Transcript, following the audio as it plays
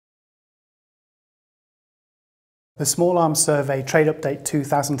The Small Arms Survey Trade Update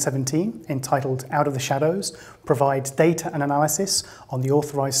 2017, entitled Out of the Shadows, provides data and analysis on the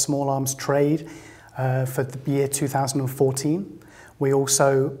authorised small arms trade for the year 2014. We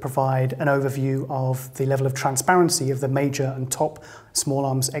also provide an overview of the level of transparency of the major and top small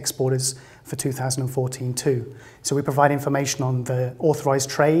arms exporters for 2014 too. So we provide information on the authorised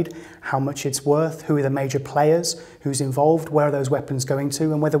trade, how much it's worth, who are the major players, who's involved, where are those weapons going to,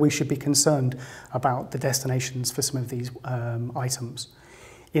 and whether we should be concerned about the destinations for some of these items.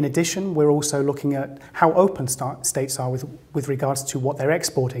 In addition, we're also looking at how open states are with regards to what they're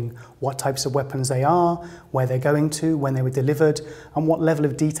exporting, what types of weapons they are, where they're going to, when they were delivered, and what level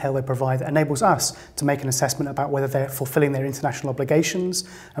of detail they provide that enables us to make an assessment about whether they're fulfilling their international obligations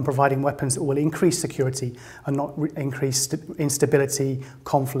and providing weapons that will increase security and not increase instability,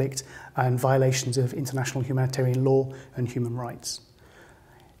 conflict, and violations of international humanitarian law and human rights.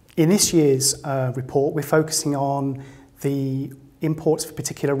 In this year's report, we're focusing on the imports for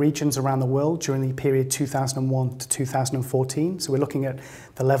particular regions around the world during the period 2001 to 2014. So we're looking at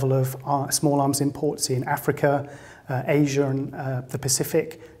the level of small arms imports in Africa, Asia and the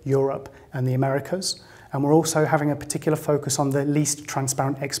Pacific, Europe and the Americas. And we're also having a particular focus on the least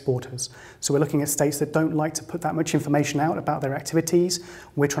transparent exporters. So we're looking at states that don't like to put that much information out about their activities.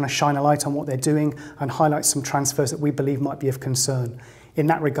 We're trying to shine a light on what they're doing and highlight some transfers that we believe might be of concern. In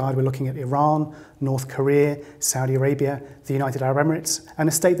that regard, we're looking at Iran, North Korea, Saudi Arabia, the United Arab Emirates, and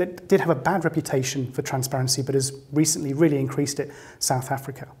a state that did have a bad reputation for transparency but has recently really increased it, South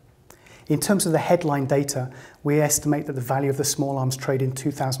Africa. In terms of the headline data, we estimate that the value of the small arms trade in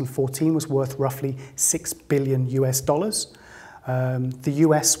 2014 was worth roughly $6 billion US. The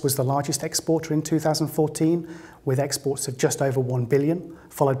US was the largest exporter in 2014, with exports of just over 1 billion,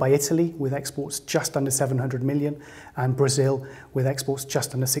 followed by Italy with exports just under 700 million, and Brazil with exports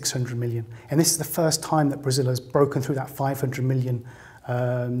just under 600 million. And this is the first time that Brazil has broken through that $500 million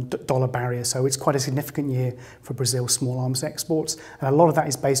dollar barrier. So it's quite a significant year for Brazil's small arms exports. And a lot of that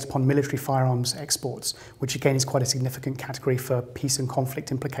is based upon military firearms exports, which again is quite a significant category for peace and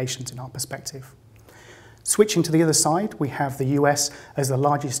conflict implications in our perspective. Switching to the other side, we have the US as the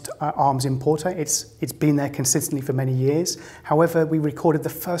largest arms importer. It's been there consistently for many years. However, we recorded the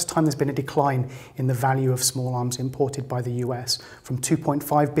first time there's been a decline in the value of small arms imported by the US, from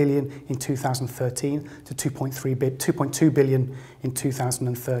 2.5 billion in 2013 to 2.2 billion in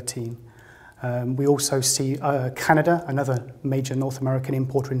 2013. We also see Canada, another major North American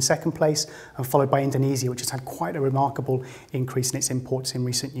importer, in second place, and followed by Indonesia, which has had quite a remarkable increase in its imports in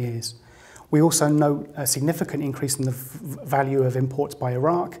recent years. We also note a significant increase in the value of imports by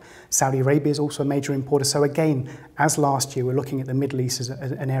Iraq. Saudi Arabia is also a major importer. So again, as last year, we're looking at the Middle East as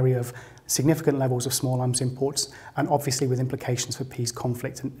an area of significant levels of small arms imports, and obviously with implications for peace,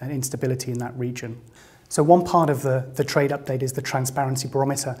 conflict and instability in that region. So one part of the trade update is the Transparency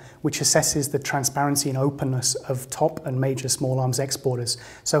Barometer, which assesses the transparency and openness of top and major small arms exporters.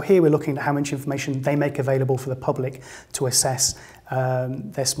 So here we're looking at how much information they make available for the public to assess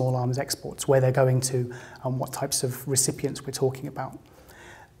their small arms exports, where they're going to, and what types of recipients we're talking about.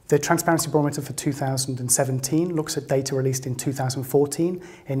 The Transparency Barometer for 2017 looks at data released in 2014,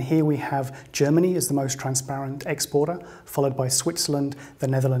 and here we have Germany as the most transparent exporter, followed by Switzerland, the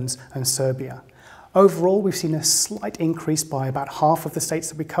Netherlands and Serbia. Overall, we've seen a slight increase by about half of the states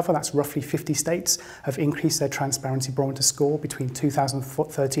that we cover. That's roughly 50 states have increased their Transparency Barometer score between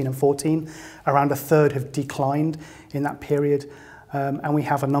 2013 and 14. Around a third have declined in that period. And we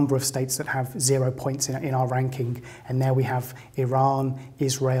have a number of states that have 0 points in our ranking. And there we have Iran,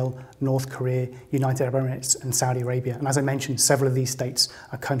 Israel, North Korea, United Arab Emirates and Saudi Arabia. And as I mentioned, several of these states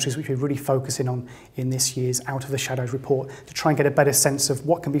are countries which we're really focusing on in this year's Out of the Shadows report to try and get a better sense of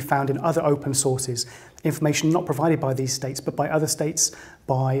what can be found in other open sources, information not provided by these states, but by other states,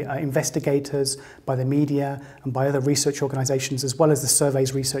 by investigators, by the media and by other research organisations, as well as the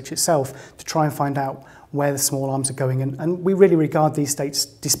survey's research itself, to try and find out where the small arms are going. And we really regard these states,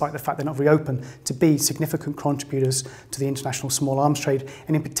 despite the fact they're not very open, to be significant contributors to the international small arms trade,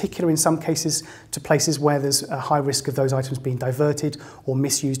 and in particular in some cases to places where there's a high risk of those items being diverted or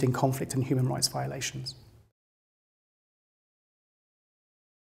misused in conflict and human rights violations.